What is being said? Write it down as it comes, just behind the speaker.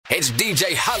It's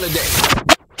DJ Holiday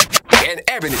and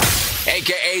Ebony,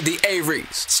 a.k.a. the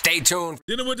Averys. Stay tuned.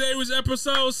 Dinner with the Averys,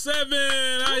 episode 7.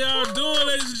 How y'all doing,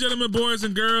 ladies and gentlemen, boys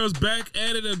and girls? Back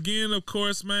at it again, of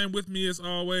course, man. With me, as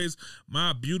always,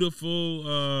 my beautiful,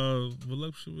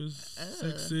 voluptuous,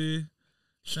 sexy,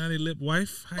 shiny lip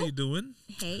wife. How you doing?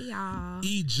 Hey, y'all.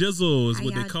 E Jizzle is How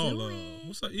what they y'all call her. doing?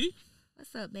 What's up, E?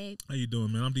 What's up, babe? How you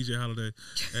doing, man? I'm DJ Holiday,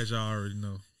 as y'all already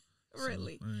know.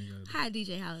 Really? So, Hi,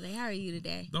 DJ Holiday. How are you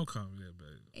today? don't call me that,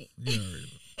 babe. You already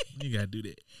know. You gotta do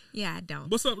that. Yeah, I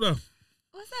don't. What's up, though?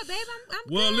 What's up, babe?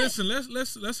 I'm Well, good. listen,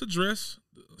 let's address,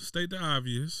 state the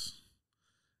obvious.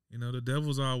 You know, the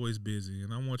devil's always busy,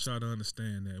 and I want y'all to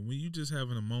understand that. When you just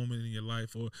having a moment in your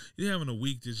life, or you're having a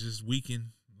week that's just weekend,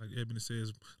 like Ebony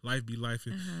says, life be life.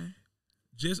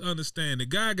 Just understand that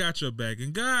God got your back,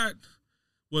 and God,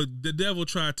 well, the devil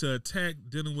tried to attack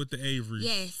Dinner with the Averys.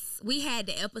 Yes. We had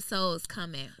the episodes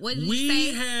coming. What did you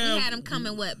say? We had them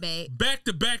coming what, babe? Back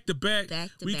to back to back.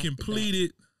 We back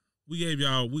completed. We gave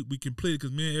y'all, we completed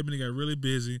because me and Ebony got really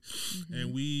busy,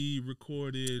 and we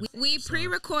recorded. We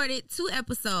pre-recorded 2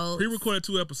 episodes. Pre-recorded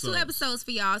 2 episodes. 2 episodes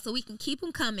for y'all so we can keep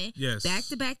them coming. Yes. Back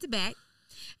to back to back.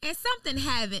 And something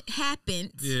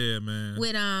happened. Yeah, man.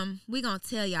 With we gonna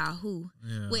tell y'all who.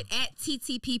 Yeah. With at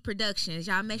TTP Productions.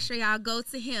 Y'all make sure y'all go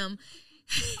to him.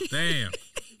 Damn.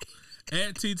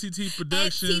 At TTT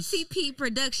Productions. At TTP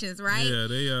Productions, right? Yeah,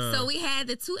 they So we had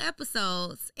the 2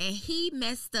 episodes, and he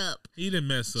messed up. He didn't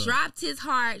mess up. Dropped his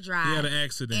hard drive. He had an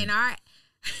accident. And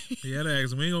he had an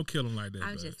accident. We ain't gonna kill him like that.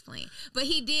 I'm just playing. But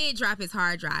he did drop his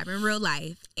hard drive in real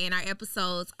life, and our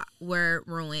episodes were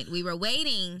ruined. We were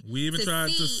waiting we even tried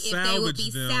to see salvage if they would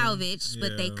be them. salvaged,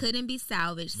 but they Yeah. couldn't be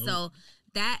salvaged. Nope. So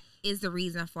that is the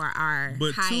reason for our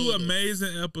But hiatus. 2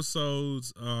 amazing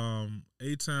episodes.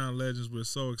 A-Town Legends. We're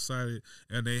so excited,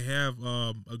 and they have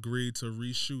agreed to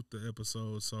reshoot the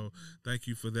episode. So thank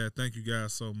you for that. Thank you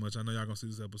guys so much. I know y'all gonna see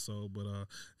this episode, but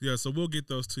yeah. So we'll get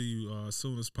those to you as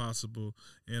soon as possible,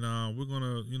 and we're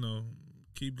gonna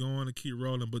keep going and keep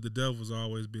rolling. But the devil's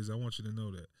always busy. I want you to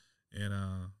know that, and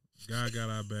God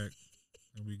got our back.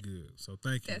 And we good. So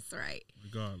thank you. That's right.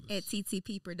 Regardless. At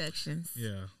TTP Productions.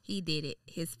 Yeah. He did it.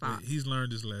 His fault. He's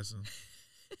learned his lesson.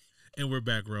 And we're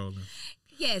back rolling.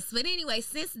 Yes, but anyway,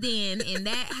 since then, in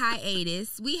that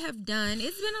hiatus, it's been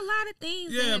a lot of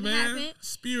things that have happened.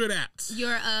 Spew it out.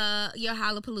 Your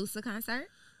Hollapalooza concert.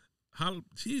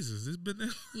 Jesus, it's been there.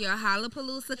 Your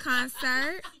Hollapalooza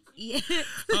concert. Yeah.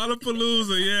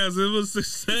 Hollapalooza, yes, it was a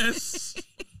success.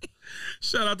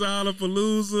 Shout out to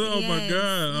Hollapalooza. Oh, my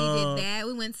God. We did that.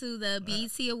 We went to the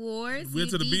BET Awards.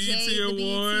 Went to the BET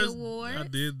Awards. Awards. I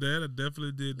did that. I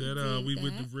definitely did that. We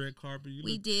went to the red carpet.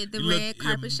 We did the red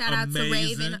carpet. Shout out to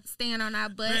Raven staying on our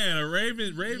butt. Man,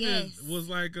 Raven was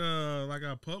like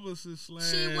our publicist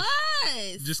 / She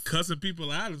was. Just cussing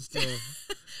people out and stuff.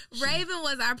 Raven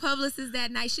was our publicist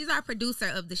that night. She's our producer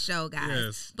of the show, guys.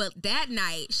 Yes. But that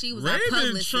night, she was Raven our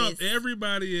publicist. trumped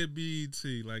everybody at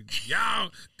BET. Like,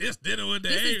 y'all, this Dinner with the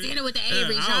Averys. This is Dinner with the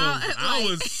Averys, y'all. I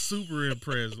was super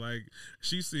impressed. Like,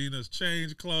 she seen us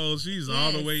change clothes. She's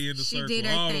all the way in the circle. Did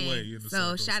her all thing. the way in the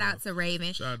circle. So shout out to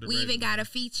Raven. We even got a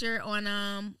feature on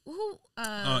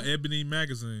Ebony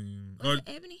magazine. Was it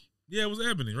Ebony? Yeah, it was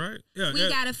Ebony, right? Yeah. We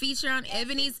got a feature on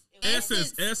Ebony's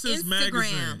Essence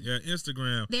magazine. Yeah,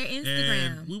 Instagram. Their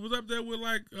Instagram. And we was up there with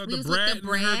like we the was Brad with the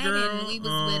Brad, and her girl. and we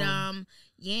was with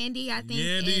Yandy, I think.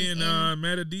 Yandy and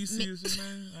Matadisi is his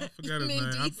name. I forgot his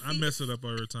name. I mess it up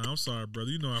every time. I'm sorry,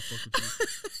 brother. You know I fuck with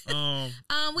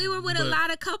you. We were with a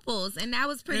lot of couples, and that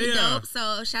was pretty dope.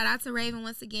 So shout out to Raven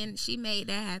once again. She made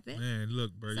that happen. Man,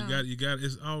 look, bro, you got.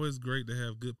 It's always great to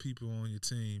have good people on your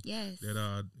team. Yes. That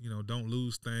don't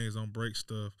lose things, don't break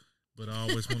stuff, but I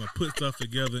always want to put stuff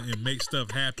together and make stuff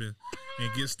happen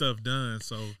and get stuff done.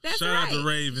 So shout out to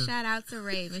Raven. Shout out to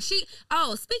Raven.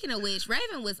 Speaking of which,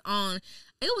 Raven was on.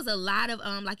 It was a lot of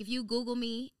like if you Google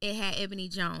me, it had Ebony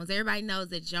Jones. Everybody knows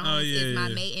that Jones is my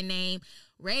maiden name.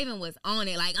 Raven was on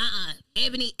it like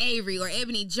Ebony Avery or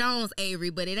Ebony Jones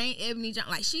Avery, but it ain't Ebony Jones.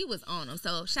 Like she was on them.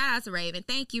 So shout out to Raven.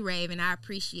 Thank you, Raven. I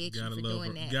appreciate you for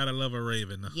doing that. Gotta love a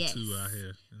Raven too out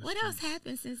here. What else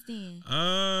happened since then?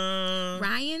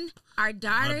 Ryan, our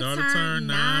daughter turned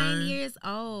 9 years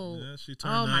old. Yeah, she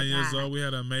turned 9 years old. We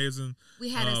had an amazing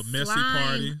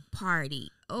messy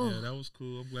party. Oh, yeah, that was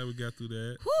cool. I'm glad we got through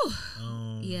that. Whew.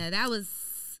 Yeah, that was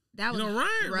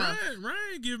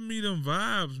Ryan giving me them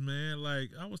vibes, man.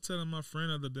 Like I was telling my friend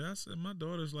the other day, I said my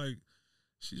daughter's like,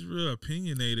 she's real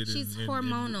opinionated. She's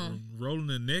hormonal, and rolling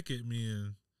her neck at me,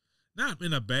 and not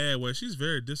in a bad way. She's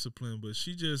very disciplined, but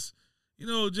she just,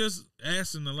 just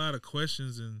asking a lot of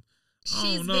questions and.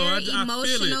 She's very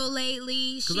emotional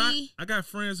lately. Because I got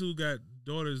friends who got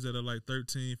daughters that are like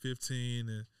 13, 15,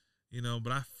 and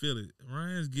but I feel it.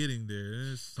 Ryan's getting there.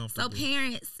 It's something. So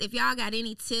parents, if y'all got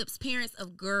any tips, parents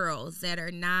of girls that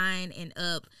are 9 and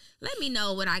up, let me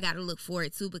know what I got to look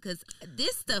forward to, because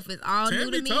this stuff is all new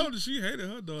to me. Tammy told her she hated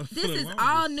her daughter. This is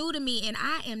all new to me, and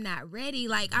I am not ready.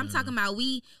 Like, I'm talking about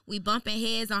we bumping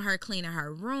heads on her cleaning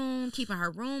her room, keeping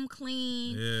her room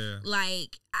clean. Yeah.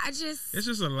 Like, it's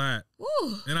just a lot.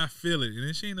 Woo. And I feel it. And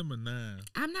then she ain't number 9.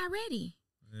 I'm not ready.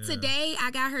 Yeah. Today,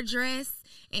 I got her dressed,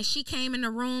 and she came in the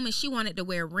room, and she wanted to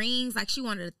wear rings. Like, she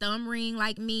wanted a thumb ring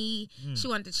like me. She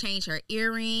wanted to change her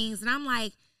earrings. And I'm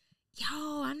like,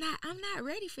 yo, I'm not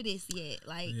ready for this yet.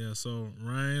 Like, yeah, so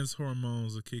Ryan's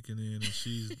hormones are kicking in, and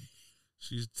she's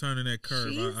turning that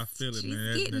curve. I feel it,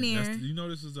 man. Getting there.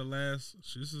 This is the last.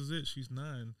 This is it. She's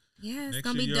 9. Yeah, it's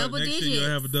gonna be double digits. Next year you'll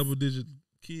have a double-digit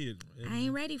kid. I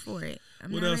ain't ready for it.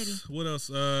 What else? What else?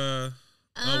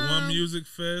 One Music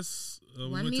Fest. We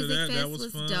went to that. That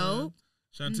was fun. Dope.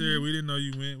 Shantae, we didn't know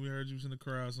you went. We heard you was in the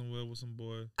crowd somewhere with some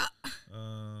boy.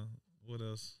 What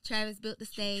else? Travis built the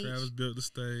stage.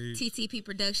 TTP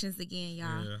Productions again,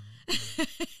 y'all. Yeah.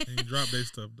 And dropped their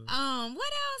stuff though. What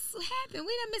else happened?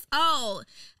 We done missed. Oh,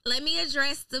 let me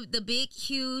address the big,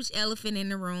 huge elephant in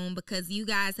the room, because you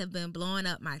guys have been blowing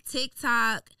up my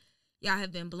TikTok. Y'all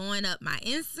have been blowing up my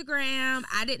Instagram.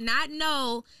 I did not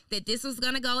know that this was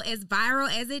gonna go as viral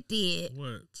as it did.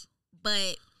 What?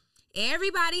 But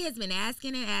everybody has been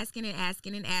asking,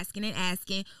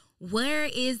 where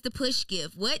is the push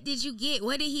gift? What did you get?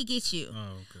 What did he get you?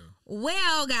 Oh, okay.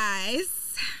 Well,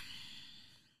 guys,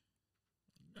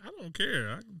 I don't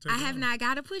care. I have not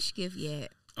got a push gift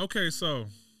yet. Okay, so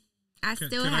I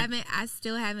still haven't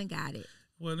got it.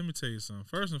 Well, let me tell you something.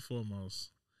 First and foremost,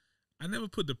 I never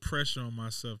put the pressure on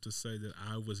myself to say that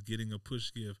I was getting a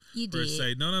push gift. You did.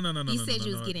 Say, no. You said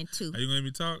you was getting 2. Are you going to let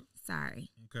me talk? Sorry.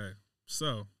 Okay.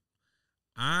 So,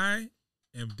 I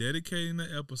am dedicating the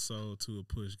episode to a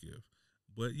push gift.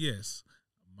 But yes,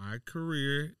 my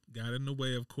career got in the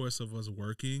way, of course, of us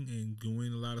working and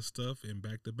doing a lot of stuff, and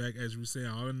back to back, as we say,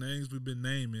 all the names we've been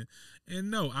naming. And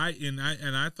no, I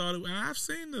thought I've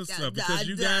seen this stuff because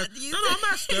you guys. No, I'm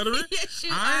not stuttering. Yes,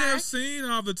 I have seen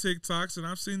all the TikToks, and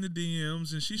I've seen the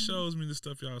DMs, and she shows me the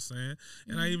stuff y'all saying,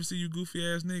 and I even see you goofy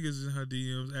ass niggas in her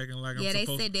DMs acting like I'm supposed. Yeah,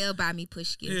 they said they'll buy me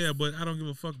push gifts. Yeah, but I don't give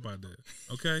a fuck about that.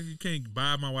 Okay, you can't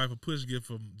buy my wife a push gift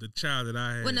from the child that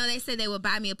I had. Well, no, they said they would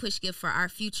buy me a push gift for our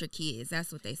future kids.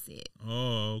 That's what they said.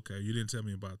 Oh, okay. You didn't tell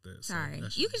me about that. Sorry.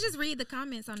 You can just read the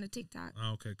comments on the TikTok.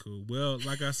 Okay, cool. Well,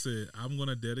 like I said, I'm going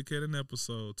to dedicate an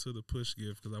episode to the push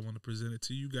gift because I want to present it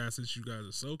to you guys, since you guys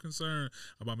are so concerned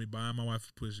about me buying my wife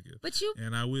a push gift.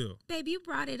 And I will. Babe, you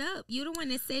brought it up. You the one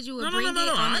that said you would bring it on the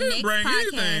next podcast. I didn't bring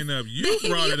anything up. You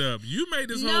brought it up. You made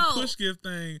this whole push gift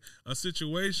thing a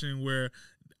situation where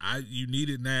you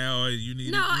need it now, or you need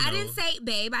it. No, I didn't say,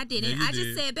 babe, I didn't. I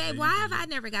just said, babe, why have I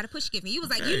never got a push gift? And you was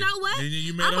like, you know what? And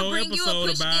you made a whole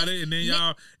episode about it, and then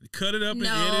y'all cut it up and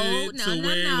edited it to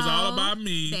where it was all about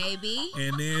me. Baby.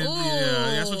 And then,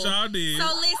 that's what y'all did.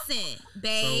 So listen,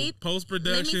 babe. So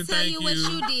post-production, thank you what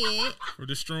you did for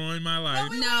destroying my life.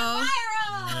 No.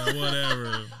 Yeah,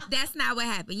 whatever. That's not what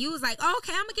happened. You was like, oh,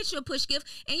 okay, I'm going to get you a push gift.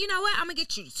 And you know what? I'm going to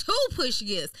get you 2 push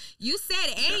gifts. You said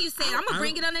it, and you said, I'm going to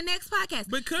bring it on the next podcast.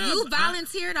 Because you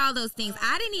volunteered all those things.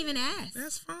 I didn't even ask.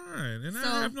 That's fine. And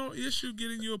I have no issue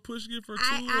getting you a push gift or 2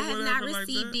 I have not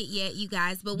received it yet, you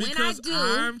guys. But when I do,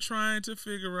 I'm trying to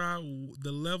figure out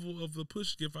the level of the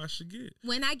push gift I should get.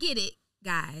 When I get it,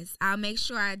 guys, I'll make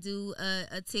sure I do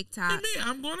a TikTok.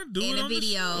 I'm going to do it on a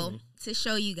video the show to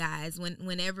show you guys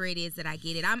whenever it is that I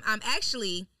get it. I'm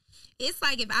actually, it's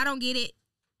like if I don't get it,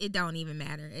 it don't even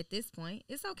matter at this point.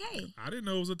 It's okay. I didn't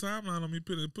know it was a timeline on me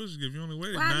putting a push gift. You only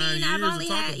waited 9 years I've only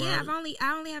to talk had, about it.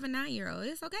 I only have a 9-year-old.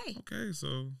 It's okay. Okay,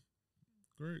 so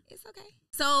great. It's okay.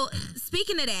 So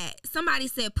speaking of that, somebody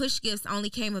said push gifts only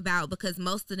came about because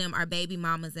most of them are baby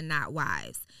mamas and not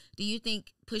wives. Do you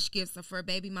think push gifts are for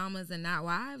baby mamas and not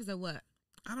wives, or what?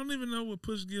 I don't even know what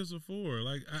push gifts are for.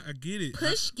 Like, I get it.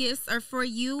 Push gifts are for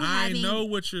you. I know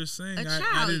what you're saying. A child.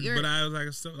 I didn't, but I was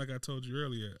like I told you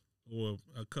earlier, or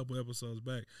a couple episodes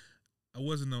back, I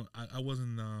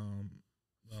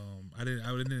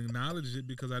didn't acknowledge it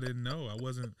because I didn't know.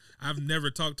 I've never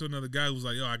talked to another guy who's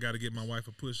like, yo, I got to get my wife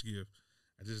a push gift.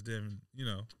 I just didn't,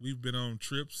 we've been on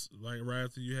trips like right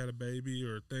after you had a baby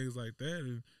or things like that.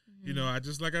 And,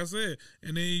 like I said,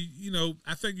 and then,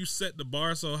 I think you set the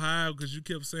bar so high because you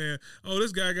kept saying, oh,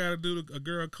 this guy got to do a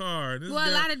girl car. A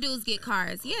lot of dudes get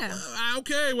cars. Yeah.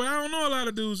 Okay. Well, I don't know a lot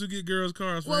of dudes who get girls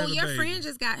cars. Well, your friend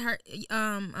just got her,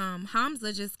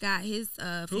 Hamza just got his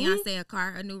fiance a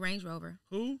car, a new Range Rover.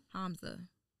 Who? Hamza.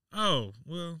 Oh,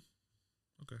 well,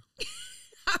 okay.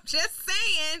 I'm just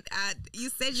saying. You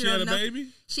said She you had don't a know. baby?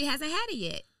 She hasn't had it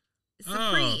yet.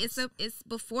 It's it's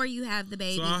before you have the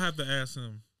baby. So I'll have to ask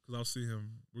him because I'll see him.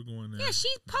 We're going there. Yeah, she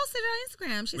posted it on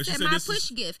Instagram. She But said she said my this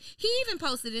push gift. He even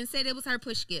posted it and said it was her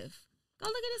push gift. Go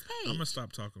look at his page. I'm gonna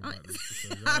stop talking about this.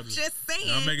 I'm just saying.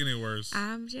 Y'all making it worse.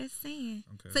 I'm just saying.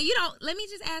 Okay. So you don't. Let me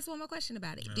just ask one more question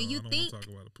about it. No, do you I don't think? want to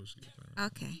talk about a push gift.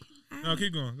 Okay. No,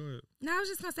 keep going. Go ahead. No, I was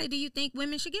just gonna say, do you think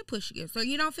women should get push gifts, or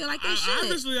you don't feel like they should?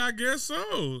 Honestly, I guess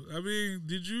so. I mean,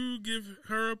 did you give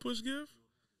her a push gift?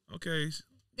 Okay,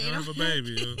 they don't have a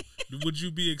baby. Would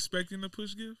you be expecting a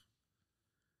push gift?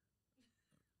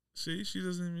 See, she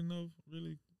doesn't even know.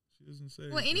 Really, she doesn't say.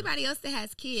 Well, anybody else that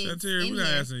has kids, Shantira, we're not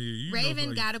asking you.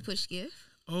 Raven got a push gift.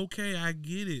 Okay, I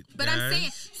get it. But guys. I'm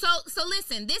saying, so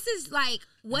listen. This is like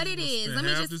what it is. Let me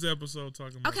just this episode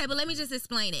talking about. Okay, but let me just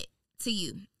explain it to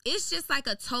you. It's just like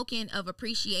a token of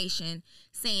appreciation,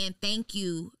 saying thank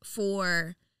you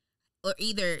for, or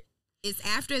either it's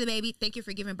after the baby, thank you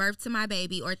for giving birth to my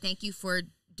baby, or thank you for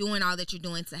doing all that you're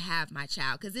doing to have my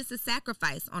child, because it's a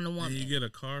sacrifice on the woman. And you get a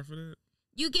car for that?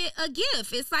 You get a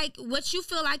gift. It's like what you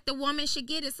feel like the woman should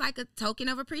get. It's like a token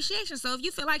of appreciation. So if you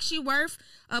feel like she worth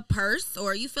a purse,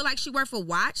 or you feel like she worth a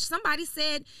watch, somebody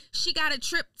said she got a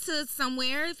trip to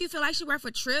somewhere. If you feel like she worth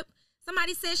a trip,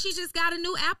 somebody said she just got a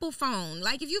new Apple phone.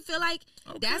 Like, if you feel like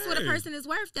that's what a person is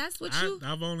worth, that's what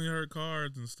I've only heard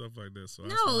cards and stuff like that. So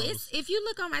no, if you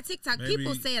look on my TikTok,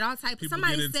 people said all types.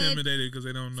 Somebody get intimidated because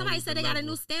they don't know. Somebody said they got a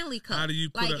new Stanley Cup. How do you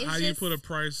put a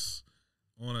price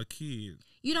on a kid?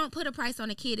 You don't put a price on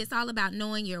a kid. It's all about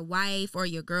knowing your wife or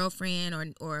your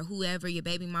girlfriend or whoever, your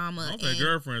baby mama. I don't think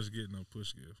girlfriend's getting no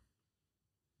push gift.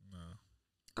 No.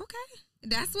 Okay,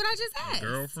 that's what I just asked.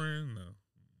 Girlfriend? No.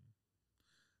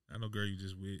 I know, girl, you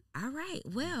just with. All right,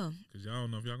 well. Because y'all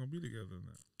don't know if y'all going to be together or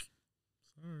not.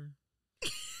 Sorry.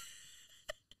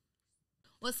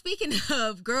 Well, speaking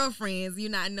of girlfriends, you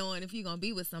not knowing if you're going to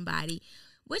be with somebody,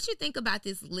 what you think about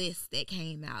this list that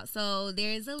came out? So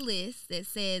there's a list that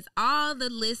says all the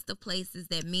list of places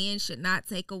that men should not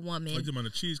take a woman. What, you on the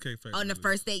Cheesecake Factory on the list?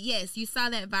 First date. Yes, you saw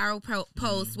that viral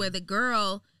post where the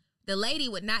lady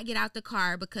would not get out the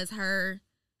car because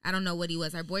I don't know what he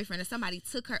was, her boyfriend or somebody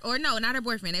took her, or no, not her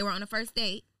boyfriend. They were on a first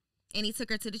date, and he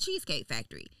took her to the Cheesecake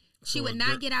Factory. She would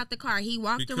not get out the car. He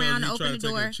walked around, opened the door. Because he tried to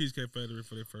take her to Cheesecake Factory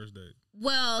for their first date.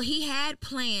 Well, he had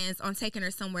plans on taking her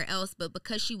somewhere else, but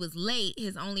because she was late,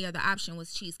 his only other option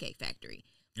was Cheesecake Factory.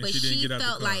 And but she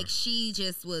felt like she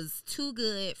just was too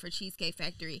good for Cheesecake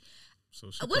Factory.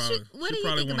 So she probably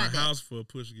think about want a house for a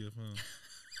push gift, huh?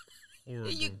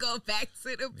 Horrible. You go back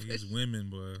to the push. These women,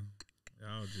 boy.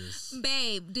 Y'all just...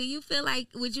 Babe, do you feel like,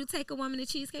 would you take a woman to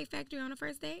Cheesecake Factory on a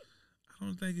first date? I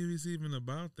don't think it's even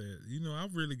about that. You know, I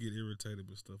really get irritated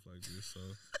with stuff like this, so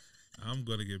I'm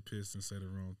going to get pissed and say the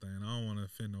wrong thing. I don't want to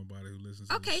offend nobody who listens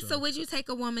to the show. Okay, so would you take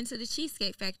a woman to the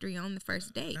Cheesecake Factory on the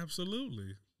first date?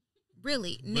 Absolutely.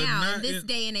 Really? But now, in this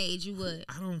day and age, you would?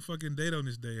 I don't fucking date on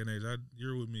this day and age.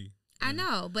 You're with me. I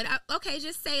know, but okay,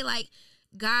 just say like,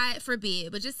 God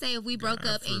forbid, but just say if we broke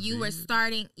up and you were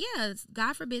starting,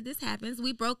 God forbid this happens,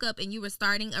 we broke up and you were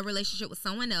starting a relationship with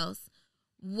someone else,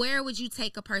 where would you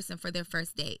take a person for their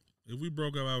first date? If we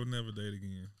broke up, I would never date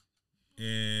again.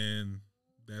 And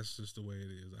that's just the way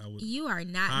it is. I would. You are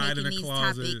not hide making in a these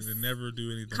closet topics and never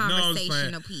do anything.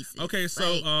 conversational pieces. Okay,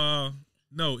 so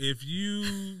no, if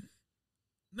you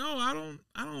I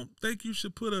don't think you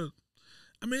should put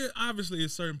I mean, obviously,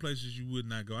 it's certain places you would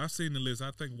not go. I've seen the list. I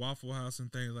think Waffle House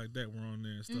and things like that were on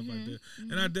there and stuff like that.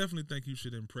 And I definitely think you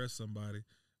should impress somebody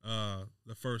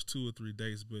the first 2 or 3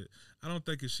 dates. But I don't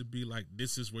think it should be like,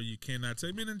 this is where you cannot take.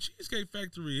 I mean, the Cheesecake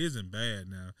Factory isn't bad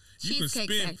now.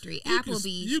 Cheesecake Factory,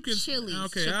 Applebee's, Chili's,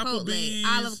 Chipotle,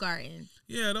 Olive Garden.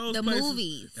 Yeah, those the places.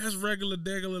 Movies. That's regular.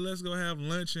 Let's go have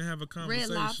lunch and have a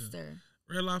conversation. Red Lobster.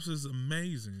 Red Lobster is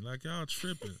amazing. Like, y'all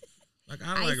tripping. Like,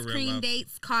 I ice like Red cream Lobster.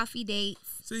 dates, coffee dates.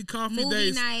 See, coffee movie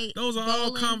dates. Night, those are bowling,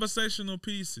 all conversational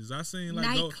pieces. I seen like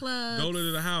nightclubs. Go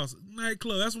to the house.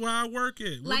 Nightclub. That's where I work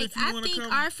at. What like if you I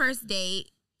think our first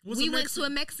date, we went to a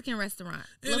Mexican restaurant.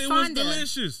 And it was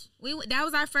delicious. That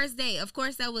was our first date. Of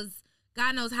course, that was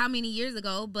God knows how many years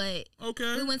ago, but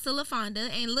we went to La Fonda,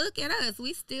 and look at us,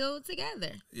 we still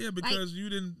together. Yeah, because you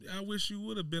didn't. I wish you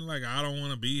would have been like, I don't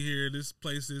want to be here. This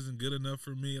place isn't good enough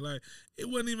for me. Like, it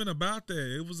wasn't even about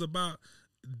that. It was about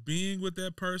being with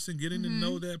that person, getting to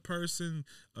know that person,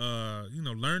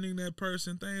 learning that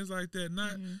person, things like that.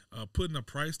 Not putting a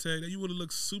price tag that you would have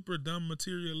looked super dumb,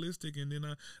 materialistic, and then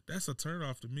that's a turn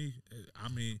off to me. I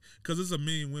mean, because there's a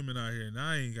million women out here, and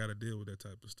I ain't got to deal with that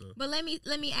type of stuff. But let me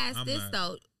ask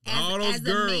though.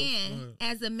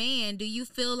 As a man, do you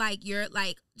feel like you're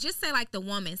like, just say like the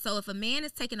woman. So if a man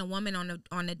is taking a woman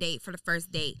on a date for the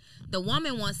first date, the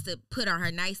woman wants to put on her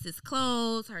nicest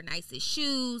clothes, her nicest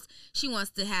shoes. She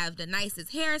wants to have the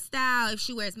nicest hairstyle. If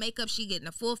she wears makeup, she getting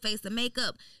a full face of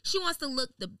makeup. She wants to look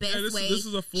the best way this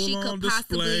is a she full-on could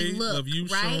possibly display look, of you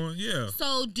right? showing, yeah.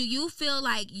 So do you feel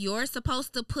like you're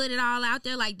supposed to put it all out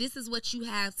there? Like, this is what you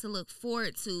have to look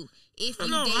forward to if you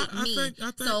date me. I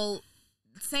think, so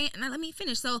now let me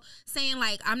finish. So saying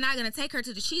like, I'm not gonna take her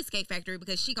to the Cheesecake Factory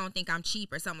because she gonna think I'm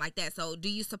cheap or something like that. So do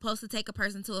you supposed to take a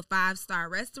person to a 5-star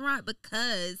restaurant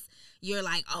because you're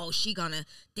like, oh, she gonna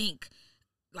think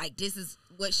like this is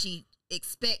what she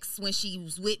expects when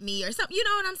she's with me or something? You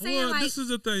know what I'm saying? Well, like, this is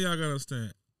the thing y'all gotta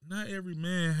understand. Not every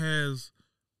man has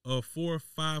a $400 or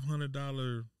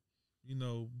 $500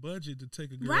 budget to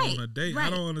take a girl on a date. Right. I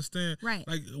don't understand. Right.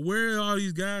 Like, where are all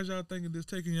these guys y'all thinking just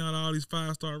taking y'all to all these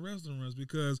 5-star restaurants?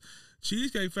 Because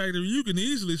Cheesecake Factory, you can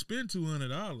easily spend $200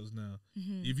 now.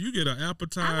 If you get an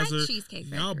appetizer, like Cheesecake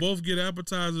Factory. Y'all both get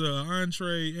appetizer, an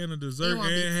entree, and a dessert,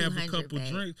 and have a couple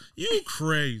drinks. You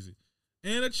crazy.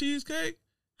 And a cheesecake?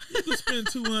 You can spend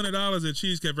 $200 at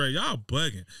Cheesecake Factory. Y'all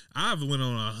bugging. I've went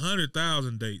on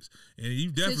 100,000 dates, and you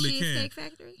definitely can. Cheesecake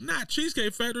Factory? Not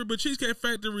Cheesecake Factory, but Cheesecake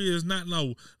Factory is not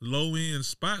no low end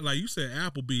spot. Like you said,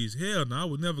 Applebee's. Hell no, I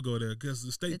would never go there because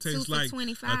the steak tastes like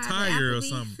a tire or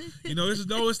something.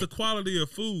 It's the quality of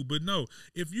food. But no,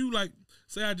 if you like,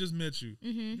 say I just met you,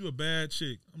 you a bad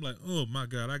chick. I'm like, oh my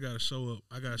God, I gotta show up.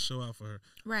 I gotta show out for her.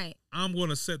 Right. I'm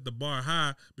gonna set the bar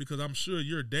high because I'm sure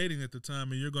you're dating at the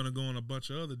time and you're gonna go on a bunch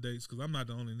of other dates because I'm not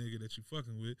the only nigga that you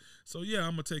fucking with. So yeah,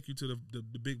 I'm gonna take you to the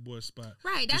big boy spot.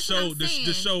 Right. That's what I'm saying.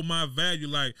 To show my value.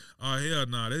 Like, oh hell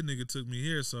nah, that nigga took me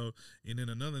here. So and then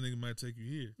another nigga might take you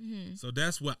here. So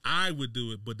that's what I would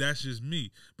do it. But that's just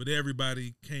me. But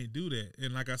everybody can't do that.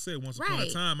 And like I said, once upon a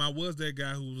time, I was that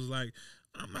guy who was like,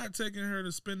 I'm not taking her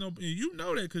to spend no. And you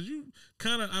know that because you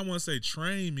kind of, I want to say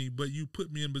train me, but you put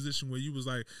me in a position where you was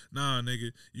like, nah,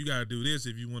 nigga, you got to do this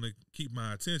if you want to keep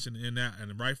my attention. And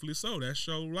rightfully so. That's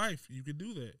your life. You can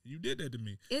do that. You did that to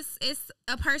me. It's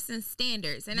a person's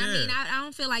standards. And I mean, I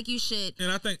don't feel like you should. And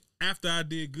I think after I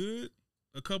did good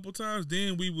a couple times,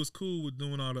 then we was cool with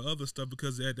doing all the other stuff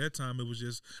because at that time it was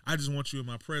just, I just want you in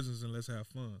my presence and let's have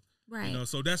fun. Right.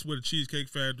 So that's where the Cheesecake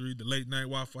Factory, the late night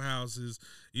Waffle Houses,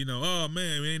 oh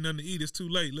man, we ain't nothing to eat. It's too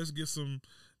late. Let's get some,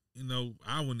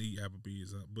 I wouldn't eat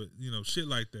Applebee's, but shit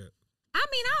like that. I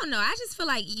mean, I don't know. I just feel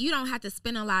like you don't have to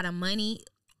spend a lot of money.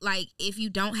 Like, if you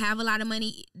don't have a lot of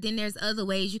money, then there's other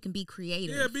ways you can be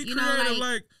creative. Yeah, be creative.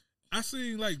 Like I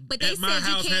seen but they said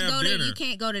you can't go there. You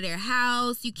can't go to their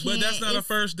house. You can't. But that's not a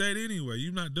first date anyway.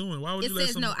 You're not doing it. Why would you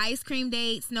let no ice cream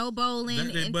dates, no bowling,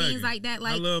 and things like that.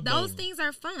 Like, those things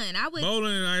are fun.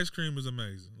 Bowling and ice cream is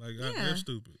amazing. Like, they're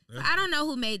stupid. I don't know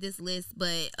who made this list,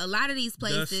 but a lot of these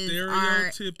places are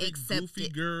accepted. Goofy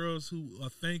girls who are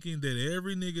thinking that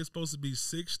every nigga is supposed to be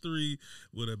 6'3"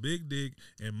 with a big dick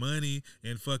and money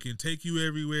and fucking take you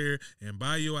everywhere and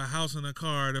buy you a house and a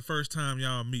car the first time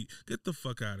y'all meet. Get the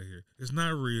fuck out of here. It's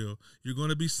not real. You're going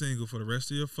to be single for the rest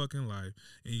of your fucking life,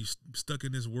 and you stuck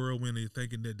in this whirlwind and you're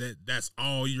thinking that's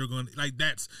all you're going to, like,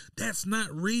 that's not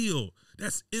real.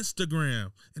 That's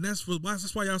Instagram. And that's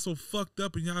why y'all so fucked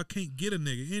up and y'all can't get a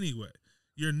nigga anyway.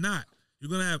 You're not. You're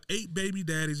going to have 8 baby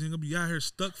daddies and you're going to be out here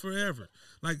stuck forever.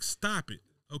 Like, stop it.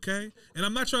 Okay? And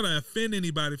I'm not trying to offend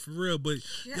anybody for real, but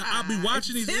I'll be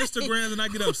watching these Instagrams and I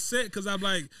get upset because I'm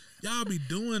like, y'all be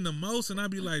doing the most, and I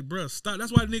be like, bruh, stop.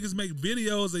 That's why niggas make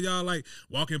videos of y'all like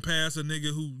walking past a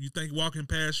nigga who you think walking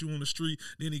past you on the street,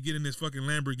 then he get in this fucking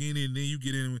Lamborghini and then you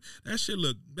get in. That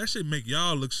shit make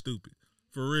y'all look stupid.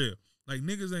 For real. Like,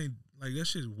 niggas ain't, like, that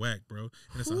shit's whack, bro.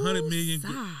 And it's 100 million.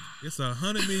 It's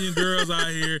 100 million girls out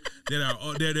here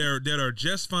that are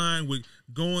just fine with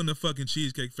going to fucking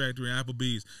Cheesecake Factory and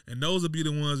Applebee's, and those will be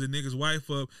the ones that niggas wife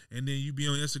up, and then you be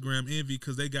on Instagram envy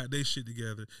because they got their shit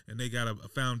together and they got a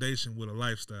foundation with a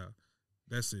lifestyle.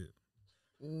 That's it.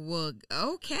 Well,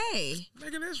 okay.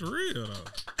 Nigga, that's real though.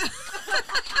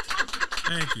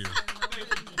 Thank you.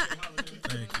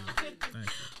 Thank you.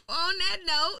 On that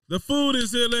note, the food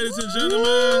is here, ladies and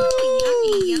gentlemen.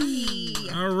 Yummy, yummy.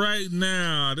 All right,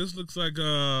 now this looks like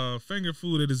finger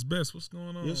food at its best. What's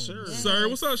going on? Yes, sir. Yes. Sir,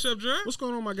 what's up, Chef John? What's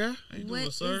going on, my guy? How you What doing,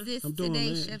 is sir? this I'm doing,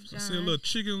 today, man. Chef I see a John? little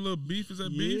chicken, a little beef. Is that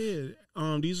beef?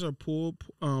 Yeah. These are pulled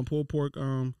pork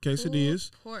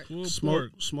quesadillas. Pork. Pulled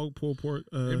pork. Smoked pulled pork.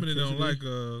 Ebony don't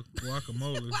quesadilla. like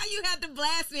guacamole. Why you had to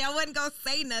blast me? I wasn't gonna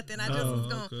say nothing. I just was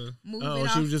gonna okay. move Oh, it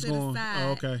she off was just to going. the side.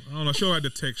 Oh, okay. I don't know. She don't like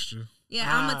the texture. Yeah,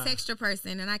 I'm a texture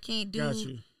person, and I can't do. Got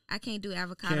you. I can't do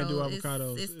avocado. Can't do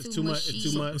avocados. It's too much. It's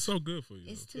too much. It's so good for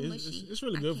you. It's too mushy. It's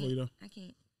really good for you, though. I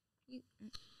can't.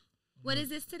 What is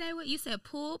this today? What you said?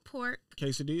 Pulled pork.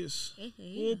 Quesadillas.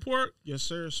 Pulled pork. Yes,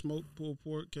 sir. Smoked pulled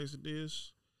pork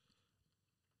quesadillas.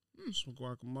 Some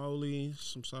guacamole,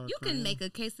 some sour You cream. can make a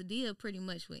quesadilla pretty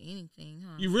much with anything,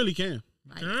 huh? You really can.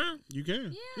 Like, Yeah. You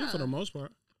can. Yeah. For the most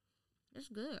part. that's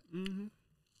good. Mm-hmm.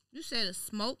 You said a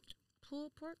smoked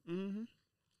pulled pork. Mm-hmm.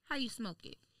 How you smoke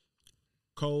it?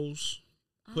 Coals.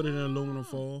 Put it in aluminum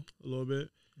foil a little bit.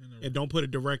 And don't put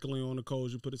it directly on the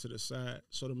coals. You put it to the side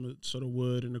so the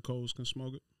wood and the coals can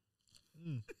smoke it.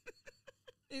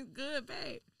 It's good,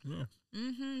 babe. Yeah.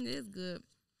 It's good.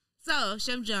 So,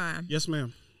 Chef John, Yes,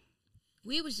 ma'am.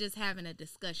 we was just having a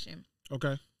discussion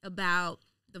Okay. about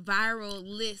the viral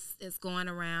list that's going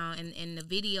around and the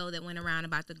video that went around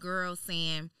about the girl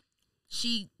saying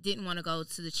she didn't want to go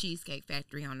to the Cheesecake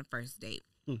Factory on the first date.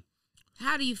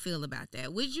 How do you feel about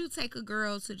that? Would you take a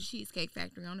girl to the Cheesecake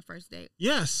Factory on the first date?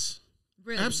 Yes.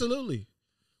 Really? Absolutely.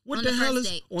 What On the the hell first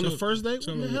is date. on the first date?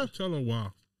 What the hell? Tell her why.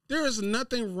 There is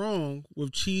nothing wrong with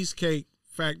the Cheesecake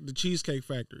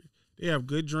Factory. They have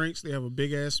good drinks. They have a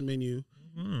big ass menu.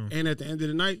 And at the end of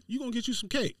the night, you gonna get you some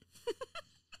cake.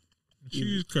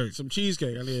 Cheesecake. Some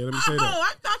cheesecake. Let me say that.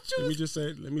 I thought you Let me just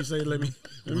say. Let me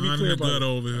be Mine in clear the about gutter it.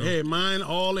 over here. Hey, mine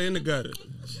all in the gutter.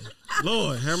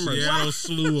 Lord, have mercy. Seattle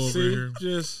slew over See, here.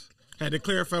 just had to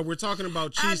clarify. We're talking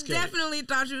about cheesecake. I definitely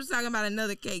thought you was talking about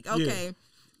another cake. Okay.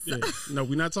 Yeah. No,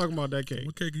 we're not talking about that cake.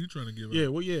 What cake are you trying to give her? Yeah,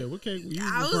 what cake were you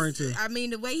referring to? I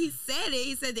mean, the way he said it,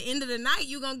 he said the end of the night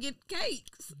you gonna get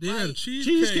cakes. Yeah, Like,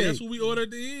 cheesecake. That's what we ordered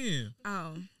at the end.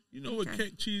 oh, You know what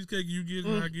cheesecake you get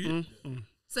and I get?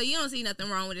 so you don't see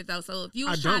nothing wrong with it though. So if you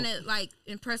I was trying don't. to like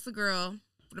impress a girl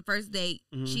for the first date,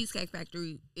 Cheesecake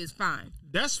Factory is fine.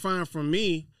 That's fine for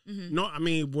me. No, I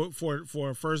mean for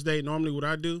a first date, normally what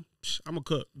I do, I'm a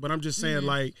cook. But I'm just saying,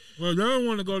 like, Well, they don't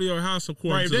want to go to your house, of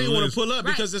course. right? They didn't want to pull up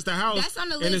Right. because it's the house, That's on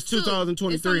the list and it's too.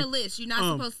 2023. It's on the list. You're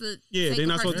not supposed to. Yeah, take they're a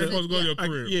not supposed person to. Supposed to go to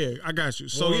your crib. I got you.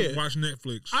 So Or yeah, watch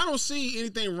Netflix. I don't see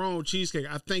anything wrong with cheesecake.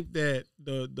 I think that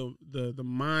the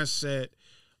mindset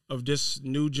of this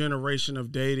new generation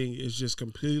of dating is just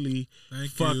completely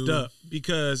fucked up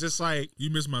because it's like, You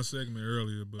missed my segment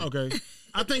earlier, but okay,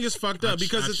 I think it's fucked up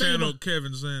because I the thing channeled about,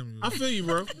 Kevin Samuel. I feel you,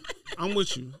 bro. I'm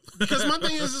with you because my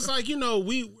thing is, it's like, you know,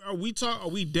 are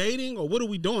we dating or what are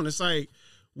we doing? It's like,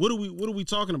 what are we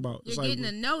talking about? You're It's like, getting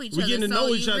to know each we're other. getting to know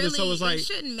so each you other, really, so it's like it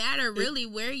shouldn't matter really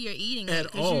where you're eating at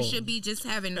because all. you should be just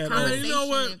having a At all. conversation. You know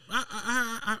what?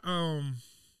 and-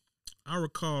 I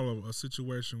recall a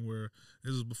situation where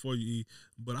this was before you eat,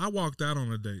 but I walked out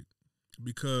on a date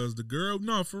because the girl,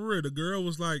 no, for real, the girl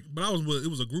was like, but it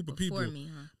was a group of people. Before me,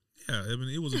 huh? Yeah, I mean,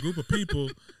 it was a group of people,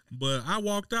 but I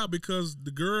walked out because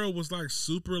the girl was like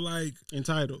super like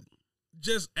entitled.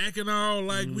 just acting all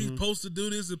like we supposed to do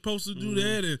this and supposed to do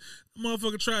that, and the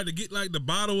motherfucker tried to get like the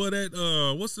bottle of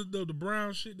that what's the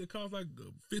brown shit that costs like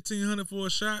 $1,500 for a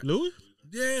shot. Louis?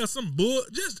 Yeah, some bull,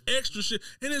 just extra shit,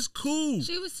 and it's cool.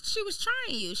 She was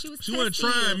trying you. She She wasn't testing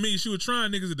trying you. me. She was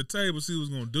trying niggas at the table, see who was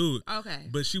gonna do it. Okay.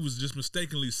 But she was just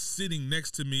mistakenly sitting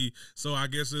next to me, so I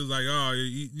guess it was like, oh,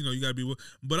 you know, you gotta be.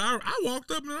 But I walked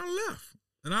up and I left.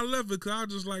 And I left because I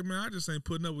was just like, man, I just ain't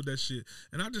putting up with that shit.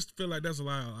 And I just feel like that's a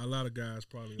lot of guys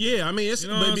probably. Yeah, I mean, it's, You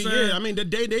know what I'm but saying? yeah, I mean,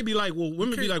 they be like, well,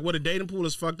 women be can't- like, well, the dating pool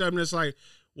is fucked up, and it's like,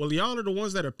 well, y'all are the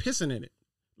ones that are pissing in it,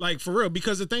 like for real.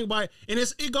 Because the thing about it, and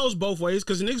it goes both ways,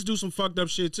 because niggas do some fucked up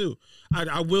shit too.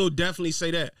 I will definitely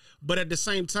say that, but at the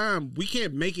same time, we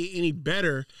can't make it any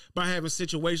better by having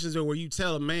situations where you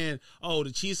tell a man, oh,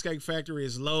 the Cheesecake Factory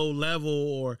is low level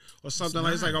or something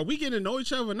like. It's like, are we getting to know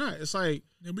each other or not? It's like.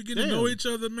 Yeah, we getting to Damn. know each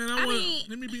other, man. I mean,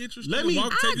 let me be interested. Let me.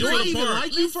 Walk, I take Do I agree. you even apart.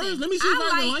 like you first? Let me see if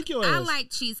I can like your ass. I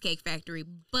like Cheesecake Factory,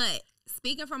 but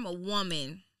speaking from a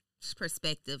woman's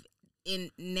perspective, in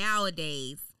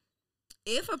nowadays,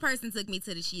 if a person took me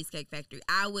to the Cheesecake Factory,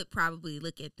 I would probably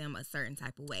look at them a certain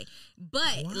type of way.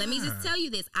 But let me just Why? tell you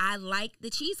this: I like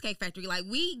the Cheesecake Factory. Like,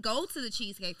 we go to the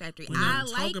Cheesecake Factory. We're I not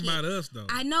like talking it. about us though.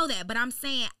 I know that, but I'm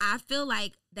saying I feel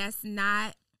like that's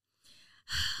not.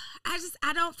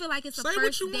 I don't feel like it's a Say what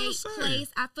first you wanna date say.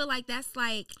 place. I feel like that's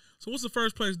like. So what's the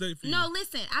first place date for you? No,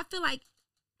 listen. I feel like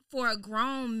for a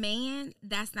grown man,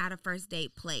 that's not a first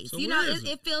date place. So you where know, is it?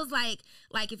 it feels like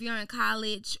if you're in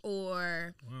college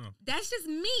or that's just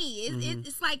me.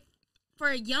 It's like for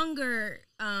a younger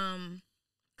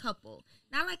couple,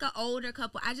 not like an older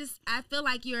couple. I feel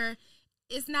like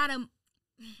it's not a.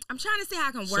 I'm trying to see how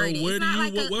I can word it. So where It's do not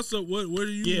you? like where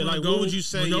do you? Yeah, wanna like go what would you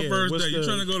say? on your first date? You the-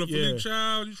 trying to go to Philippe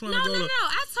Child? You trying to go No. to?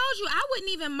 I told you I wouldn't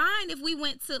even mind if we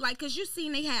went to because you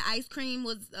seen they had ice cream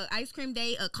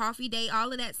day, a coffee day,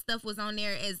 all of that stuff was on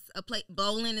there as a play.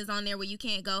 Bowling is on there where you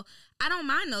can't go. I don't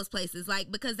mind those places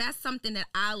because that's something that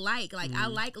I like. Like I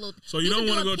like a little. So you don't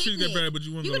want to go a Cheesecake picnic. Factory, but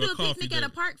you want to go to a You coffee can do a picnic date. at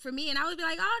a park for me, and I would be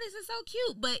like, oh, this is so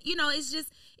cute. But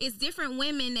it's different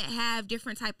women that have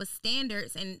different type of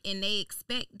standards, and they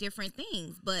expect different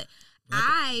things. But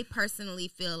I personally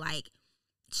feel like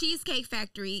Cheesecake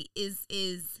Factory is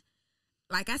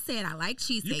like I said, I like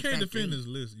Cheesecake You can't Factory. defend this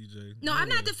list, EJ. No, I'm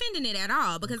not defending it at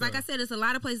all because, like I said, there's a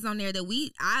lot of places on there that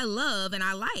I love and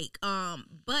I like.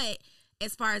 But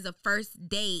as far as a first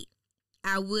date,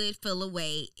 I would feel a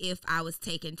way if I was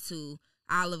taken to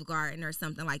Olive Garden or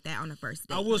something like that on a first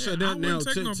date. I will say that now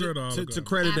to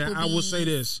credit that. I will say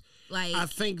this. Like, I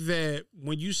think that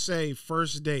when you say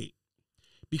first date,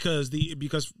 because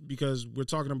we're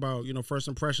talking about first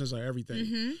impressions are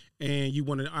everything, and you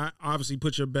want to obviously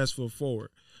put your best foot forward.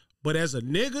 But as a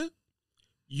nigga,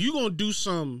 you gonna do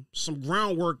some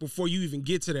groundwork before you even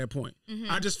get to that point.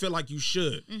 I just feel like you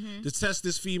should to test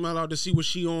this female out, to see what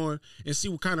she on and see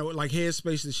what kind of like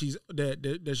headspace that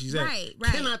she's at. Right.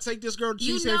 Can I take this girl to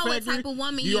Cheesecake Factory? What type of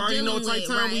woman you already know what type of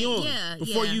time we on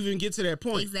before yeah. you even get to that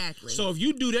point. Exactly. So if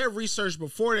you do that research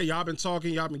before that, y'all been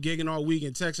talking, y'all been gigging all week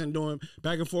and texting, doing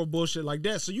back and forth bullshit like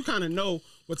that. So you kind of know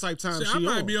what type of time she I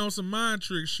might on. be on some mind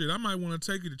trick shit. I might want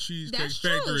to take you to Cheesecake That's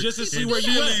true. Factory Just to see and where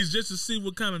you at. Chili's, just to see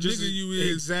what kind of nigga you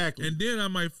is. Exactly. And then I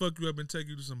might fuck you up and take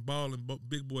you to some ball and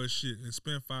big boy shit and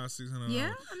spend $500-$600.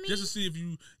 Yeah, I mean, just to see if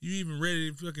you even ready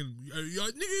to fucking nigga.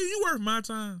 You worth my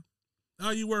time?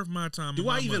 Are you worth my time? Do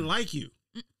I even like you?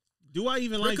 Do I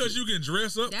even like you? Because you can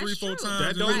dress up That's 3-4 true. times. That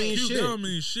and don't look mean cute. shit. That don't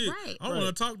mean shit. Right. I want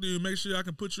to talk to you, make sure I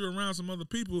can put you around some other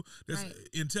people that's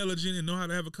intelligent and know how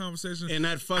to have a conversation. And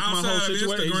that fuck my outside whole of situation.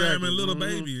 Instagram Exactly. and little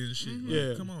baby and shit. Yeah.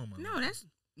 Like, come on, man. No,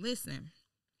 listen.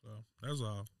 So, that's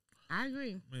all. I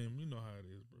agree. Man, you know how it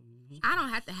is, bro. I don't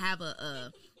have to have a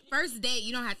first date.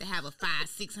 You don't have to have a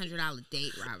 $500-$600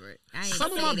 date, Robert. I ain't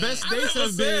Some of say my that. best I dates never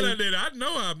have said been. I did. I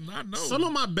know. Some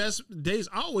of my best dates,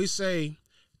 I always say,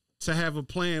 to have a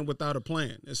plan without a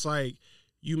plan. It's like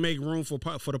you make room for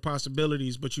the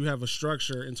possibilities, but you have a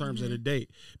structure in terms of the date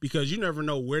because you never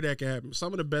know where that can happen.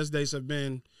 Some of the best dates have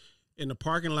been in the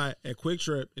parking lot at Quick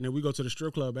Trip, and then we go to the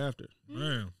strip club after.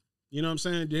 Man. You know what I'm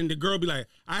saying? Then the girl be like,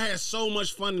 I had so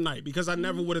much fun tonight because I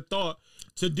never would have thought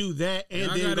to do that and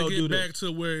I then gotta go get do back that.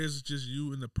 to where it's just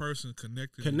you and the person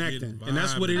connecting. And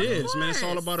that's what it is, man. It's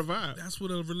all course. about a vibe. That's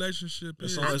what a relationship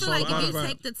is. all- I it's feel all like about if you the vibe.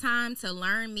 take the time to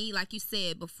learn me, like you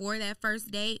said, before that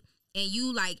first date, and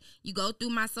you go through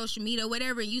my social media or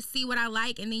whatever, and you see what I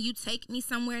like, and then you take me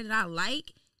somewhere that I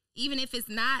like, even if it's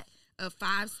not a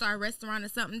 5-star restaurant or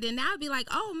something, then I'd be like,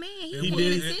 oh man, he He paid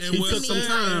did. attention He to took me. some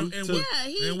time And, to-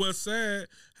 and what's sad,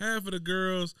 half of the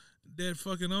girls that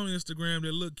fucking on Instagram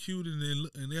that look cute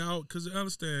and they all because they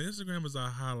understand Instagram is our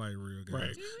highlight reel, guys.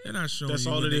 Right. They're not showing That's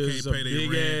you all when it they is, can't a pay their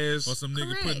big rent ass- or some nigga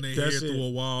Correct. putting their That's head it. through a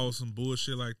wall, some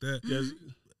bullshit like that. There's-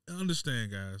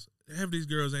 Understand, guys. Half of these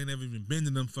girls ain't never even been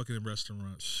to them fucking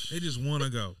restaurants. They just want to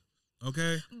go.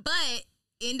 Okay? But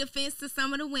in defense to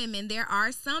some of the women, there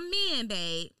are some men,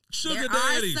 babe. Sugar there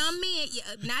daddies. are some men,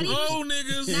 not even Old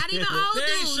niggas. not even old They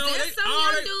ain't dudes. showing- There's they- some all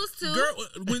young they- dudes too. Girl,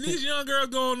 when these young girls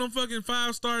go on them fucking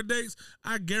 5-star dates,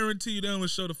 I guarantee you they only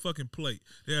show the fucking plate.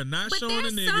 They are not But showing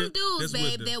there's the nigga. some dudes, that's with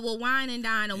babe, them. that will wine and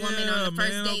dine a woman Yeah, on the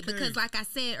first man, date okay. because, like I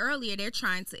said earlier, they're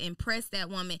trying to impress that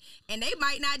woman, and they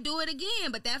might not do it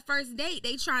again. But that first date,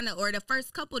 they trying to, or the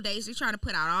first couple days, they trying to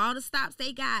put out all the stops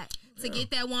they got to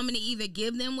get that woman to either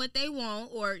give them what they want,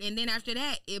 and then after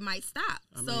that, it might stop.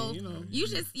 So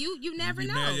you never You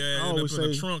know. mad your ass I end up always in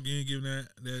the say- trunk, you ain't giving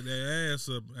that ass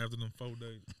up after them 4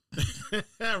 days.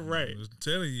 right. I was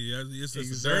telling you, it's a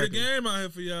Exactly. dirty game out here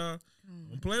for y'all.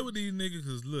 Don't play with these niggas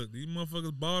because look, these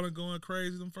motherfuckers balling, going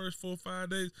crazy them first 4 or 5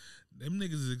 days. Them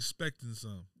niggas is expecting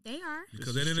something. They are.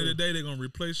 Because at the end of the day, they're going to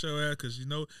replace your ass because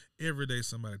every day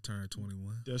somebody turn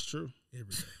 21. That's true. Every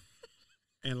day.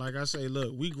 And like I say,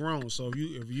 look, we grown. So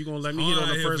if you gonna let me hit Hard on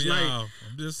the out here first for night, y'all.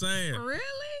 I'm just saying. Really?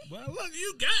 Well, look,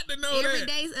 you got to know Every that.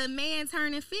 day's a man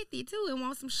turning 50 too and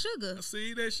want some sugar.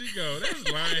 See, there she go.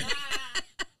 That's right.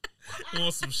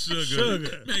 Want some sugar.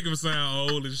 Sugar. Make him sound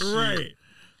old as shit. right?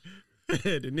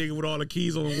 The nigga with all the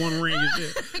keys on one ring and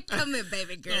shit. Come here,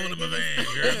 baby girl. Go in my van,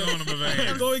 girl. Go in my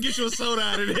van. Go and get you a soda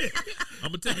out of there. I'm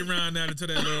gonna take you around now to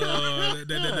that little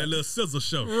that little sizzle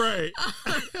show. Right.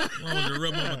 I want to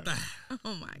rub on my thigh.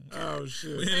 Oh my god. Oh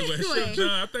shit. But anyway, Chef John,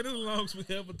 I think this is the longest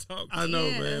we ever talked. I know,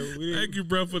 man. Thank you,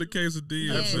 bro, for the quesadillas.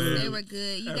 Yes, Man. they were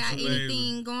good. You Absolutely. got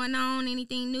anything going on?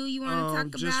 Anything new you want to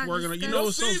talk just about? working on- you discuss? know,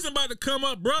 Your so- season about to come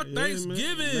up, bro. Yeah,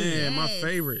 Thanksgiving. Man, my Yes.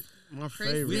 favorite. My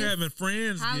favorite. We having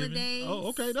friends holidays. Oh,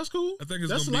 okay, that's cool. I think it's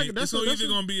That's gonna like- be. that's It's a- that's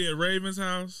either a- gonna be at Raven's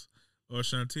house or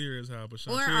Shantira's house. But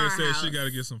Or Shantira our said she house. got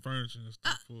to get some furniture and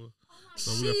stuff for.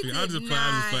 So She we'll figure. I did just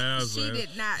not- planned. she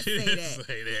did not She say didn't that.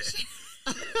 say that.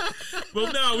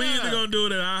 But no, we either gonna do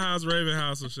it at our house, Raven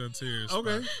house, or Shantira's.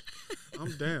 Okay. spot.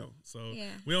 I'm down. So Yeah.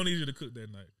 we don't need you to cook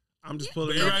that night. I'm just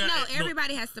pulling But up. everybody-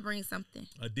 Everybody has to bring something.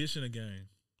 Addition of game.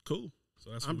 Cool.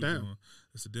 So that's what I'm we're down. doing.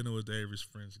 It's a dinner with the Averys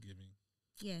Friendsgiving.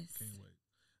 Yes. Can't wait.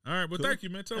 All right, well, Cool. thank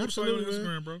you, man. Tell me what you on Absolutely,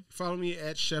 Instagram, bro. Follow me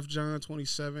at Chef John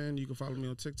 27. You can follow me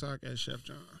on TikTok at Chef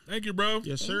John. Thank you, bro.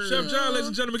 Yes, sir. Chef John, ladies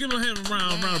and gentlemen, give him a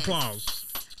round of Yes. applause.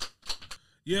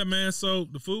 Yeah, man. So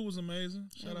the food was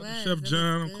amazing. Shout out to Chef It was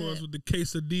John, of good. course, with the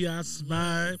quesadillas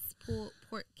vibe. Yes. Pulled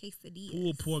pork quesadillas.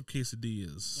 Pulled pork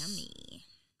quesadillas. Yummy.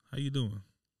 How you doing?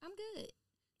 I'm good.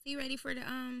 So you ready for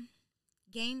the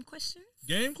game questions?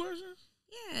 Game questions?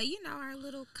 Yeah, you know our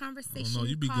little I conversation. don't know.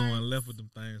 You be cards. going left with them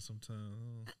things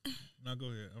sometimes. Now go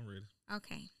ahead. I'm ready.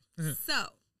 Okay. So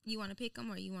you want to pick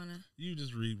them or you want to? You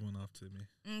just read one off to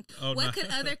me. What no. could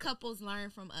other couples learn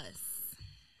from us?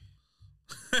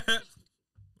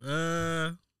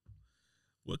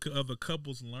 What could other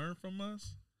couples learn from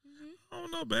us? Mm-hmm. I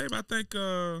don't know, babe. I think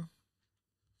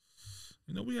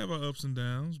we have our ups and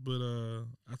downs, but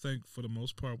I think for the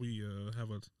most part we have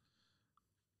a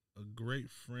great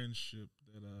friendship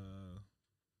that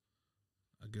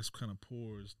I guess kind of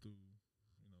pours through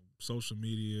social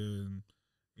media and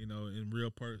in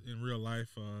real life.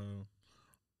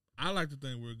 I like to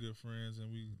think we're good friends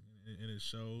and it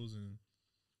shows, and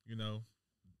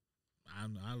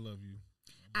I love you.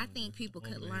 I think people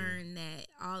could learn that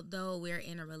although we're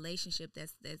in a relationship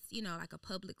that's like a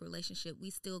public relationship, we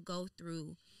still go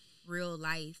through real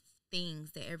life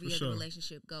things that every other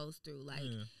relationship goes through. Like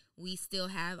we still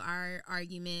have our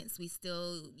arguments, we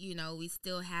still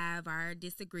have our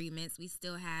disagreements, we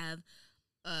still have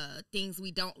things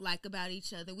we don't like about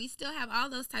each other. We still have all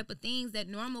those type of things that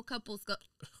normal couples go.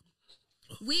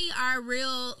 We are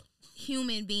real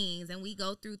human beings and we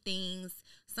go through things.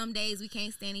 Some days we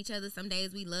can't stand each other. Some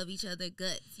days we love each other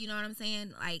guts. You know what I'm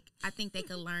saying? Like, I think they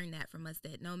could learn that from us,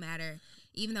 that no matter,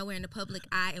 even though we're in the public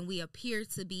eye and we appear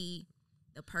to be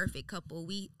the perfect couple,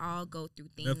 we all go through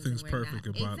things. Nothing's and we're perfect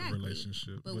not. about Exactly. a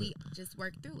relationship. But we just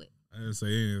work through it. I didn't say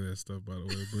any of that stuff, by the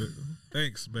way, but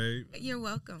thanks, babe. You're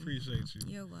welcome. Appreciate you.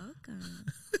 You're welcome.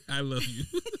 I love you.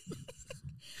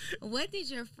 What did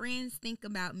your friends think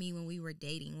about me when we were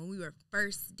dating, when we were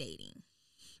first dating?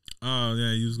 Oh,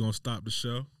 yeah, you was going to stop the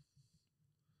show?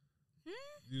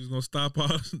 You was going to stop all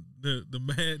the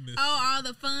madness. Oh, all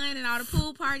the fun and all the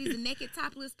pool parties, the naked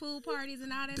topless pool parties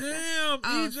and all that stuff? Damn,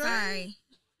 Oh, EJ. sorry.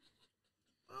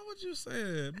 Why would you say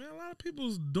that? Man, a lot of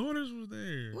people's daughters was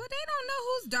there. Well, they don't know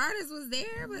whose daughters was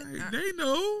there, but They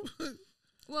know.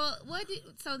 well,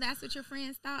 so that's what your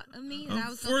friends thought of me? That I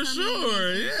was For gonna come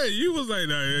sure. in and- Yeah, you was like,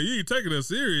 nah, you ain't taking us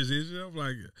serious, is you? I'm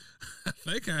like, I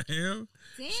think I am.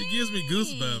 She gives me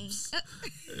goosebumps.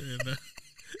 And,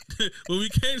 well, we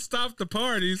can't stop the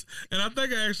parties, and I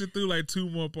think I actually threw like 2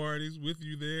 more parties with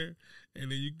you there, and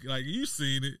then you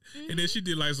seen it, and then she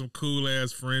did like some cool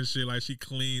ass friend shit, like she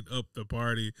cleaned up the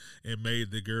party and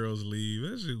made the girls leave.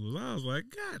 That shit I was like,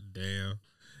 God damn.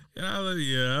 And I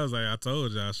was like, I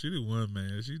told y'all, she the one,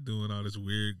 man. She doing all this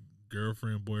weird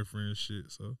girlfriend boyfriend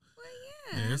shit. So Well,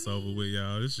 yeah, it's over with,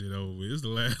 y'all. This shit over with. It's the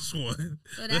last one.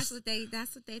 So that's what they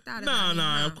thought about me.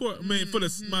 Nah, huh? of course. I mean,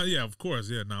 yeah, of course,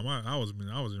 yeah. Nah, I was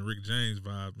in Rick James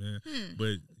vibe, man.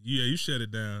 But yeah, you shut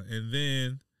it down, and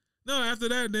then after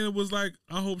that, then it was like,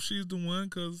 I hope she's the one,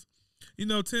 because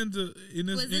tend to in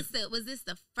this. Was this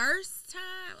the first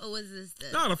time or was this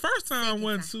the? No, the first time second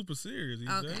wasn't time? super serious.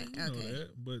 Okay, You know okay. that.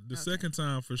 But the second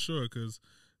time for sure, because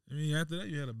after that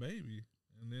you had a baby,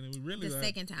 and then it was really The like,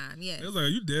 second time, yes. it was like,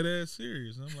 you dead ass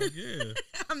serious. And I'm like, yeah.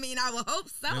 I mean, I would hope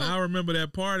so. And I remember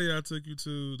that party I took you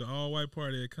to, the all white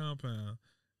party at Compound,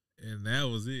 and that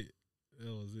was it. That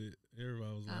was it.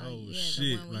 Everybody was like, Oh, oh yeah, the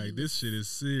shit, one where like you this shit is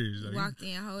serious. Like, walked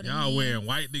in holding y'all hands. wearing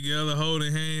white together,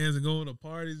 holding hands, and going to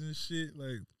parties and shit.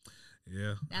 Like,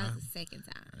 yeah. That was the second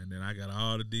time. And then I got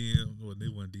all the DMs. Well, they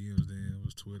weren't DMs then. It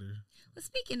was Twitter. Well,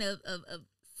 speaking of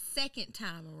second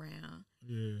time around,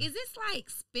 Yeah. is this like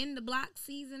spin the block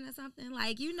season or something?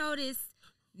 Like, you notice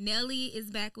Nelly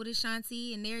is back with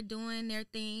Ashanti, and they're doing their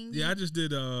thing. Yeah, I just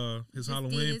did his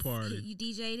Halloween party. You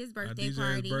DJ'd his birthday I DJ'd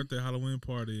party. his birthday Halloween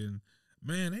party, and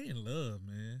man, they in love,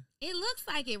 man. It looks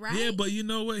like it, right? Yeah, but you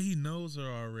know what? He knows her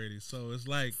already, so it's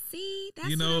like, see,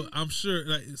 that's I'm sure.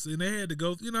 Like, and they had to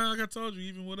go. Like I told you,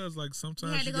 even with us, like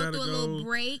sometimes you had to go through a little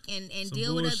break and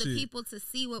deal with other people to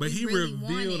see what. But he really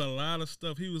revealed a lot of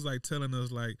stuff. He was like telling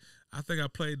us, like, I think I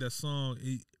played that song.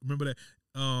 Remember that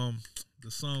the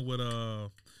song with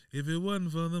if it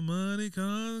wasn't for the money,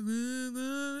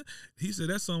 he said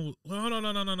that song was, well, hold on,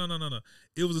 no.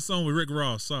 It was a song with Rick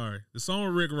Ross. Sorry. The song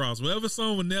with Rick Ross. Whatever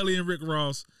song with Nelly and Rick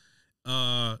Ross,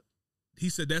 he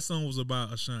said that song was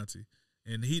about Ashanti.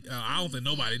 And I don't think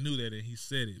nobody knew that, and he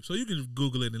said it. So you can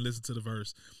Google it and listen to the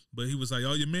verse. But he was like,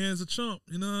 "Oh, your man's a chump,"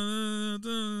 you know.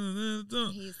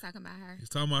 He was talking about her. He's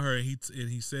talking about her, and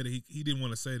he said it. He didn't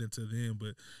want to say it until then,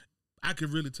 but I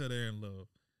could really tell they're in love.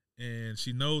 And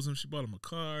she knows him. She bought him a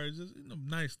car. Just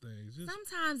nice things.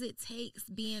 Sometimes it takes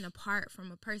being apart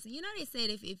from a person. You know, they said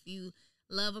if you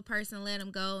love a person, let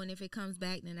them go, and if it comes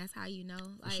back, then that's how you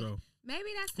know. Like, sure. Maybe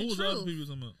that's the truth. Who was other people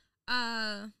talking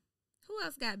about? Who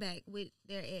else got back with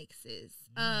their exes?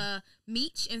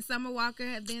 Meech and Summer Walker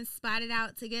have been spotted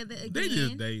out together again. They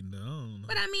just dating. I don't know.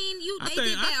 But I mean, they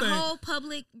did that whole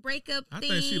public breakup thing. I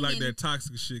think she like that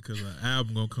toxic shit because her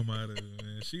album gonna come out of it,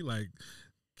 man. She like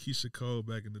Keisha Cole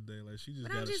back in the day. Like she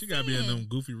got to be in them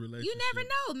goofy relationships. You never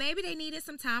know. Maybe they needed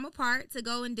some time apart to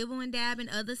go and dibble and dab in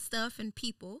other stuff and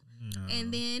people. No.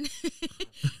 And then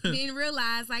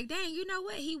realize like, dang, you know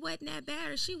what? He wasn't that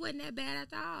bad or she wasn't that bad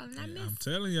after all. And I'm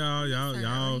telling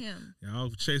y'all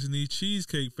chasing these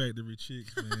Cheesecake Factory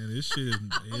chicks, man. This shit is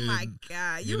oh my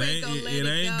God. You ain't gonna let it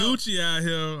ain't go. Gucci out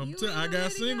here. I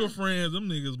got single friends. Them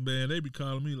niggas, man, they be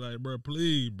calling me like, bro,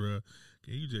 please, bro.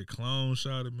 Can you just clone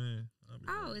shot it, man?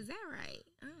 Oh, is that right?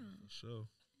 Oh. Sure.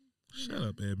 Shut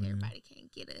up, Ebony. Everybody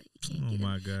can't get it. Oh,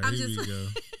 my God. Here we go.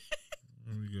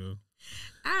 Here we go.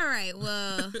 All right.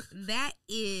 Well, that's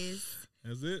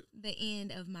it? The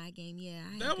end of my game. Yeah.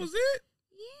 That was it?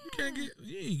 Yeah.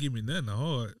 You ain't give me nothing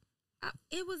hard.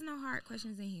 It was no hard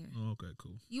questions in here. Oh, okay,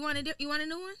 cool. You want a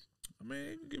new one? I mean,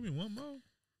 you can give me one more.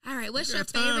 All right. What's your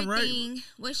favorite thing?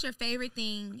 What's your favorite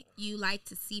thing you like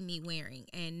to see me wearing?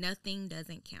 And nothing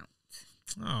doesn't count.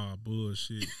 Oh,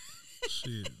 bullshit.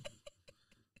 Shit.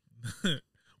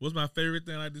 What's my favorite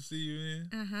thing I like to see you in?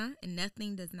 And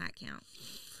nothing does not count.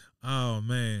 Oh,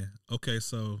 man. Okay,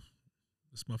 so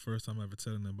this is my first time ever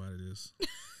telling anybody this.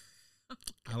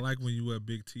 I like when you wear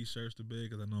big T-shirts to bed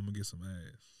because I know I'm going to get some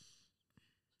ass.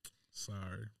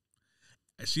 Sorry.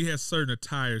 She has certain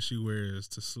attire she wears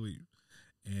to sleep.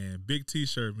 And big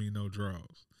T-shirt mean no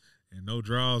draws. And no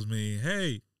draws mean,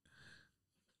 hey,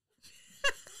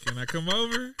 can I come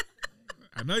over?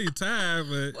 I know you're tired,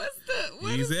 but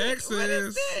what is this?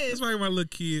 It's like my little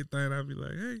kid thing. I'd be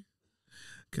like, hey,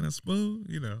 can I spoon?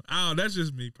 You know. Oh, that's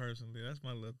just me personally. That's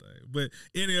my little thing. But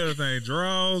any other thing,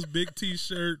 draws, big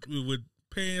T-shirt with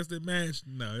pants that match,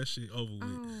 no, that shit over with.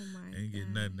 Oh my Ain't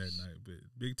getting nothing that night. But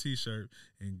big T-shirt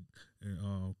and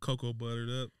cocoa buttered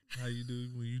up. How you do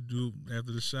when you do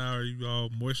after the shower? You all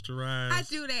moisturize. I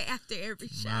do that after every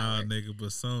shower. Nah, nigga,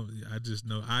 but I just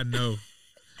know. I know.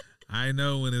 I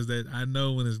know when it's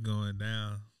going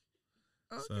down.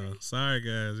 Okay. So sorry,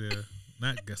 guys. Yeah,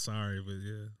 not sorry, but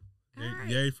yeah,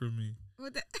 yay for me. Well,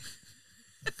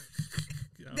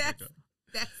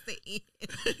 that's the end.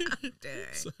 I'm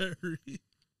done. Sorry.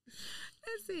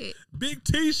 That's it. Big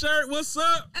T-shirt. What's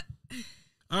up?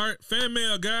 All right, fan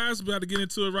mail, guys. We got to get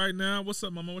into it right now. What's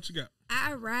up, Mama? What you got?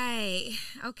 All right.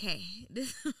 Okay.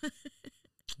 This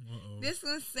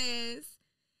one says,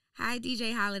 "Hi,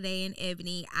 DJ Holiday and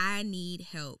Ebony. I need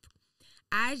help.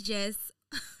 I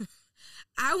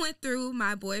went through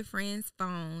my boyfriend's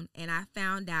phone and I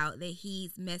found out that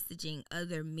he's messaging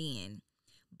other men,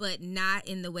 but not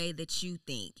in the way that you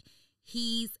think.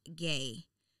 He's gay.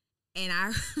 And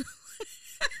I..."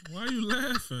 Why are you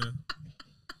laughing?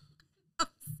 I'm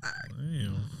sorry.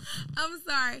 Damn. I'm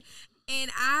sorry.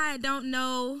 And I don't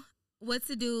know what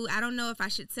to do. I don't know if I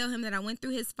should tell him that I went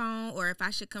through his phone or if I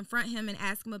should confront him and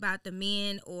ask him about the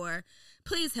men, or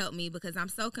please help me because I'm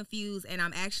so confused and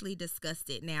I'm actually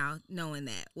disgusted now knowing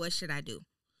that. What should I do?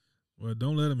 Well,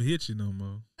 don't let him hit you no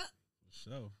more.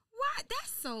 So. Why?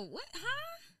 That's so what?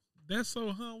 Huh? That's so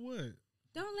what?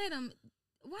 Don't let him.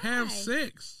 Why? Have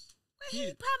sex. Well,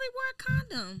 he probably wore a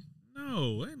condom.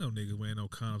 No, ain't no niggas wearing no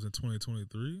condoms in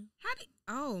 2023.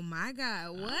 Oh my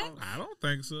God, what? I don't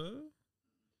think so.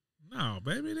 No,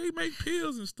 baby, they make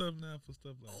pills and stuff now for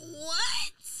stuff like that.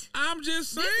 What? I'm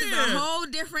just saying. This is a whole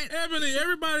different. Ebony,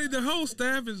 everybody, the whole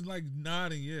staff is like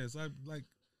nodding yes.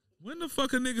 When the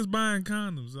fuck are niggas buying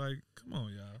condoms? Like, come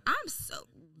on, y'all.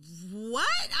 What?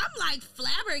 I'm like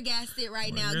flabbergasted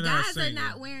right now. Guys are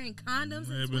not wearing condoms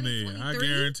in 2023. I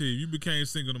guarantee you became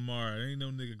single tomorrow. Ain't no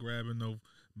nigga grabbing no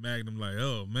Magnum like,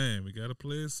 oh man, we gotta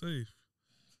play it safe.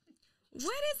 What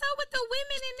is up with the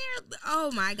women in there?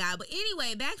 Oh my God. But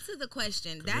anyway, back to the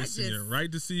question. That's just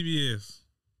right to CBS.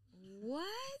 What?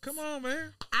 Come on,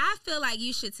 man. I feel like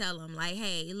you should tell them, like,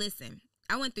 hey, listen,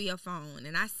 I went through your phone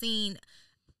and I seen,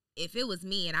 if it was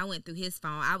me and I went through his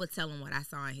phone, I would tell him what I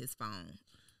saw on his phone.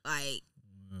 Like,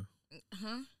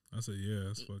 I said, yeah,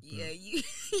 that's fucked up. Yeah, you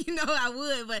know I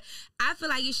would, but I feel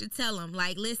like you should tell him,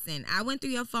 like, listen, I went through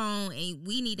your phone and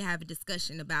we need to have a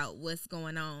discussion about what's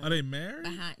going on. Are they married?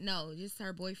 No, just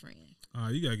her boyfriend. Oh,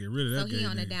 you gotta get rid of that. So he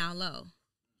on the down low.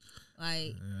 Like,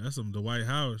 yeah, that's some Dwight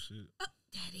Howard shit.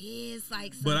 That is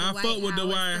like some But I fuck with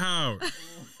Dwight Howard.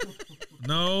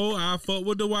 No, I fuck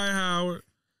with Dwight Howard.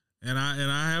 And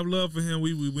I have love for him.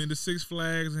 We went to Six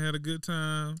Flags and had a good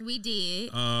time. We did.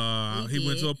 He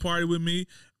went to a party with me,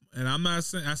 and I'm not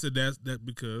saying. I said that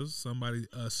because somebody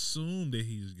assumed that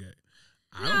he's gay.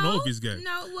 I don't know if he's gay.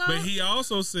 No, well, but he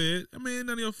also said, I mean,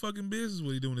 none of your fucking business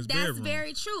what he doing in his bedroom. That's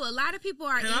very true. A lot of people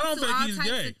are into I don't think all he's types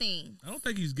gay. of things. I don't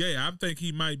think he's gay. I think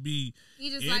he might be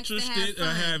interested in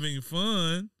having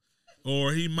fun,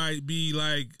 or he might be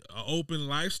like an open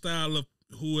lifestyle of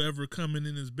whoever coming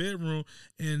in his bedroom,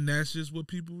 and that's just what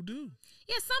people do.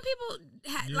 Yeah, some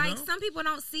people some people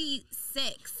don't see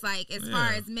sex like as far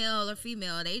as male or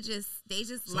female. They just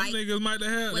some like niggas might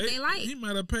have what they like. He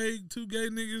might have paid two gay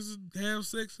niggas to have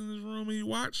sex in his room and he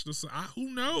watched us. Who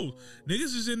knows?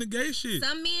 Niggas is into gay shit.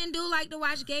 Some men do like to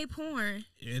watch gay porn,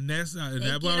 and that's what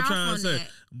I'm trying to say. That.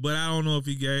 But I don't know if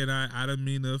he gay, and I don't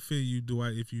mean to offend you,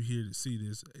 Dwight. If you hear to see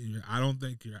this, I don't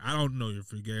know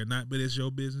if you're gay or not. But it's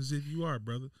your business if you are,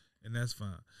 brother. And that's fine.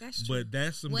 That's true. But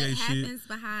that's some gay shit. What happens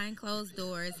behind closed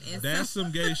doors? That's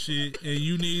some gay shit. And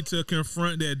you need to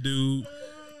confront that dude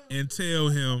and tell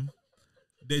him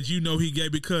that you know he gay,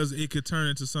 because it could turn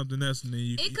into something else, and then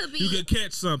you could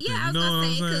catch something. Yeah, you know what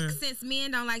I'm saying? Since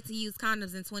men don't like to use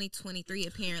condoms in 2023,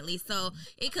 apparently, so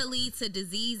it could lead to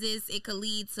diseases. It could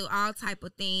lead to all type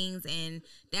of things, and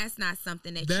that's not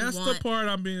something that you want. That's the part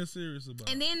I'm being serious about.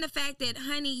 And then the fact that,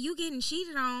 honey, you getting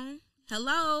cheated on.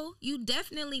 Hello, you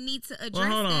definitely need to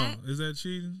address hold that. On. Is that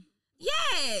cheating?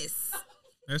 Yes.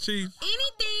 That's cheating.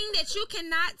 Anything that you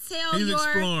cannot tell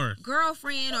your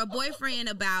girlfriend or boyfriend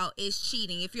about is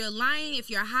cheating. If you're lying, if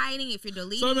you're hiding, if you're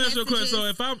deleting messages, so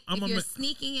if you're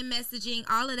sneaking and messaging,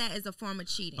 all of that is a form of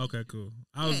cheating. Okay, cool.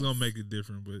 I was gonna make it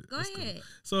different, but go ahead. Cool.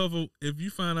 So if you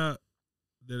find out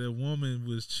that a woman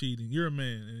was cheating, you're a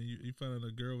man, and you find out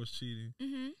a girl was cheating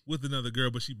with another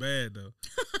girl, but she bad though.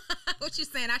 What you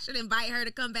saying? I should invite her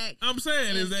to come back. I'm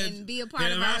saying and be a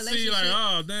part of our relationship. And I see like,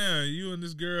 oh damn, you and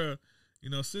this girl,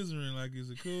 scissoring. Like, is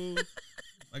it cool?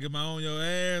 Like, am I on your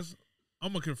ass?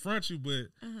 I'm gonna confront you, but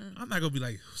I'm not gonna be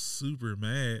like super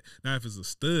mad. Now, if it's a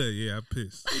stud, yeah, I'm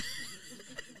pissed.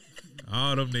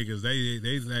 All them niggas, they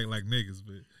act like niggas,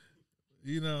 but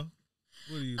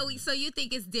what do you? So you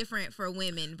think it's different for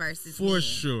women versus for men?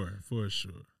 sure,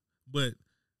 but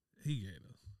he gay though.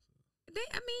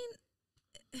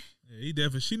 He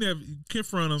definitely. She never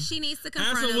confront him. She needs to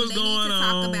confront him. They need to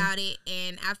talk about it.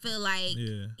 And I feel like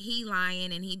he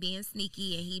lying and he being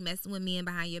sneaky and he messing with men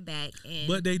behind your back.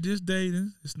 But they just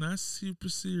dating. It's not super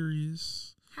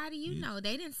serious. How do you know?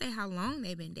 They didn't say how long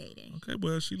they've been dating. Okay,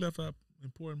 well, she left out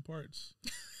important parts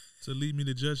to lead me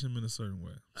to judge him in a certain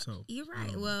way. So you're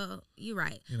right. Well, you're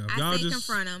right. I say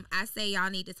confront him. I say y'all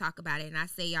need to talk about it, and I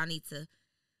say y'all need to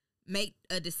make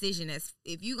a decision as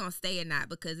if you gonna stay or not,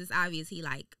 because it's obvious he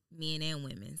like men and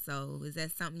women. So is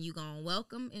that something you gonna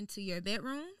welcome into your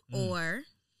bedroom, or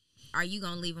are you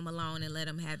gonna leave him alone and let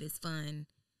him have his fun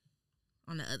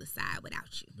on the other side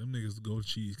without you? Them niggas go to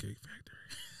Cheesecake Factory.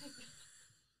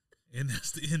 And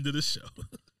that's the end of the show.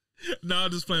 No,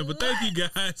 I'm just playing. But thank you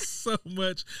guys so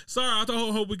much. Sorry, I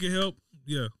hope we can help.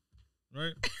 Yeah.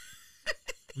 Right?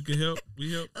 We can help.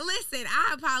 We help. Listen,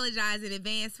 I apologize in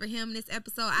advance for him this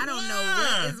episode. I don't know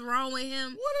what is wrong with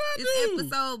him this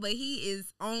episode, but he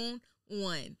is on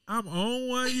one. I'm on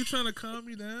one? You trying to calm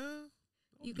me down?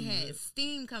 You had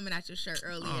steam coming out your shirt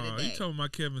earlier today. You talking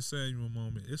about Kevin Samuel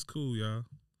moment. It's cool, y'all.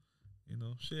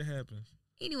 Shit happens.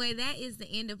 Anyway, that is the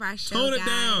end of our show, Tone it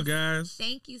down, guys.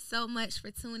 Thank you so much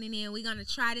for tuning in. We're going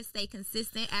to try to stay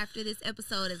consistent after this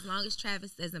episode as long as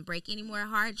Travis doesn't break any more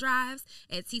hard drives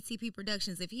at TTP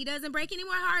Productions. If he doesn't break any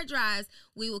more hard drives,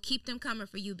 we will keep them coming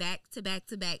for you back to back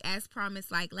to back. As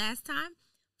promised, like last time,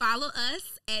 Follow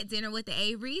us at Dinner with the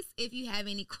Averys. If you have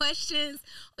any questions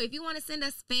or if you want to send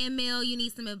us fan mail, you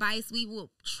need some advice, we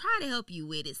will try to help you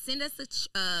with it. Send us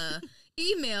a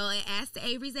email at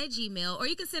askttheaverys@gmail.com, or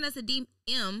you can send us a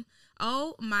DM.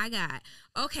 Oh my God.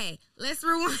 Okay, let's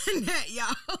rewind that,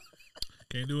 y'all.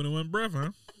 Can't do it in one breath,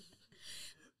 huh?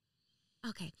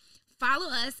 Okay.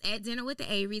 Follow us at Dinner with the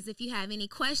Averys. If you have any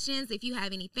questions, if you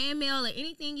have any fan mail or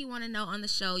anything you want to know on the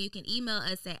show, you can email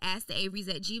us at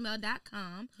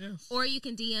askttheaverys@gmail.com. Yes. Or you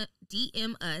can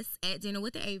DM us at Dinner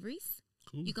with the Averys.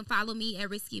 Cool. You can follow me at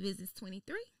Risky Business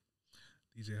 23.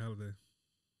 DJ Holiday.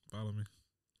 Follow me.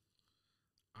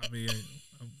 I mean,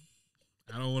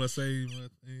 I don't want to say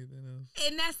anything else.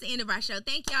 And that's the end of our show.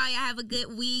 Thank y'all. Y'all have a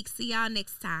good week. See y'all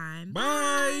next time.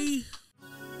 Bye.